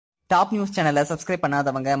Top news சேனலை subscribe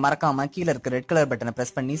பண்ணாதவங்க மறக்காம கீழ இருக்க ரெட் கலர் பட்டனை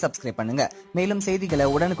பிரஸ் பண்ணி சப்ஸ்கிரைப் பண்ணுங்க. மேலும் செய்திகளை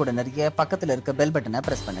உடனுக்குடன் அறிய பக்கத்துல இருக்க பெல் பட்டனை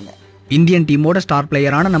பிரஸ் பண்ணுங்க. இந்தியன் டீமோட ஸ்டார்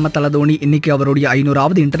பிளேயரான நம்ம தல தோனி இன்னைக்கு அவருடைய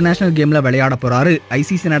 500வது இன்டர்நேஷனல் கேம்ல விளையாட போறாரு.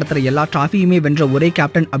 ஐசிசி நடத்துற எல்லா டிராஃபியுமே வென்ற ஒரே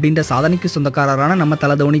கேப்டன் அப்படின்ற சாதனைக்கு சொந்தக்காரரான நம்ம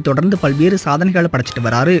தல தோனி தொடர்ந்து பல்வேறு சாதனைகளை படைச்சிட்டு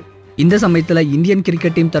வராரு. இந்த சமயத்துல இந்தியன்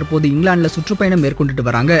கிரிக்கெட் டீம் தற்போது இங்கிலாந்துல சுற்றுப்பயணம் மேற்கொண்டுட்டு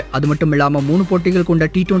வராங்க. அது மட்டும் இல்லாம 3 போட்டிகள் கொண்ட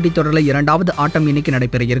T20 தொடர்ல 2வது ஆட்டம் இன்னைக்கு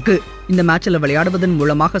நடைபெற இருக்கு. இந்த மேட்ச்ல விளையாடுவதன்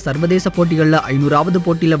மூலமாக சர்வதேச போட்டிகள்ல 500வது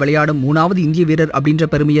போட்டியில விளையாடும் 3வது இந்திய வீரர் அப்படின்ற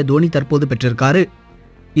பெருமையை தோனி தற்போது பெற்றிருக்காரு.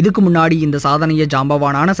 இதுக்கு முன்னாடி இந்த சாதனையை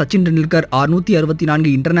ஜாம்பவானான சச்சின் டெண்டுல்கர்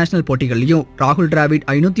 664 இன்டர்நேஷனல் போட்டிகளையும் ராகுல் டிராவிட்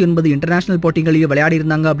 509 இன்டர்நேஷனல் போட்டிகளையும் விளையாடி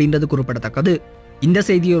இருந்தாங்க அப்படின்றது குறிப்பிடத்தக்கது. இந்த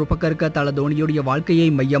செய்தியை ஒரு பக்கம் இருக்க தல தோனியுடைய வாழ்க்கையை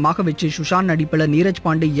மையமாக வச்சு சுஷாந்த் நடிப்புல நீரஜ்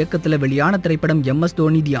பாண்டே இயக்கத்துல வெளியான திரைப்படம் MS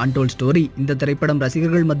தோனி தி அன்டோல்ட் ஸ்டோரி. இந்த திரைப்படம்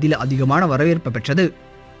ரசிகர்கள் மத்தியில அதிகமான வரவேற்பு பெற்றது.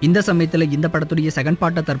 இந்த சமயத்துல இந்த படத்துடைய செகண்ட்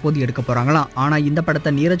பார்ட்டை தற்போது எடுக்க போறாங்களாம். ஆனா இந்த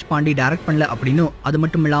படத்தை நீரஜ் பாண்டே டைரக்ட் பண்ணல அப்படின்னும், அது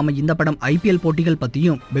மட்டும் இல்லாம இந்த படம் IPL போட்டிகள்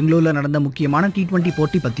பத்தியும், பெங்களூர்ல நடந்த முக்கியமான T20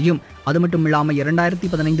 போட்டி பத்தியும், அது மட்டும் இல்லாம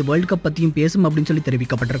 2015 வேர்ல்ட் கப் பத்தியும் பேசும் அப்படின்னு சொல்லி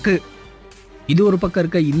தெரிவிக்கப்பட்டிருக்கு. இது ஒரு பக்கம்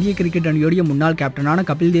இருக்க இந்திய கிரிக்கெட் அணியோடைய முன்னாள் கேப்டனான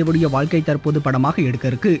கபில் தேவுடைய வாழ்க்கை தற்போது படமாக எடுக்க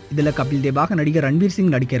இருக்கு. இதுல கபில் தேவாக நடிகர் ரன்வீர்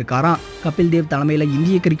சிங் நடிக்க இருக்காராம். கபில் தேவ் தலைமையில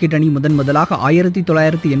இந்திய கிரிக்கெட் அணி முதலாக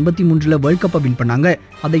 1983 வேர்ல்ட் கப்பை வின் பண்ணாங்க.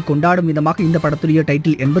 அதை கொண்டாடும் விதமாக இந்த படத்துடைய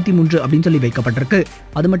டைட்டில் 83 அப்படின்னு சொல்லி வைக்கப்பட்டிருக்கு.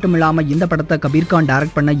 அது மட்டும் இல்லாம இந்த படத்தை கபீர் கான்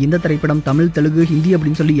டைரக்ட் பண்ண இந்த திரைப்படம் தமிழ், தெலுங்கு, ஹிந்தி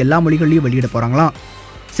அப்படின்னு சொல்லி எல்லா மொழிகளையும் வெளியிட போறாங்களாம்.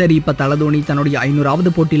 சரி, இப்ப தல தோனி தன்னுடைய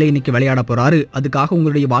 500வது போட்டியில இன்னைக்கு விளையாட போறாரு. அதுக்காக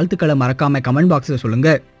உங்களுடைய வாழ்த்துக்களை மறக்காம கமெண்ட் பாக்ஸ்ல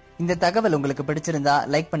சொல்லுங்க. இந்த தகவல் உங்களுக்கு பிடிச்சிருந்தா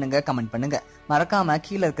லைக் பண்ணுங்க, கமெண்ட் பண்ணுங்க. மறக்காம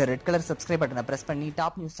கீழ இருக்க ரெட் கலர் சப்ஸ்கிரைப் பட்டனை பிரஸ் பண்ணி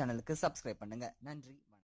டாப் நியூஸ் சேனலுக்கு சப்ஸ்கிரைப் பண்ணுங்க. நன்றி.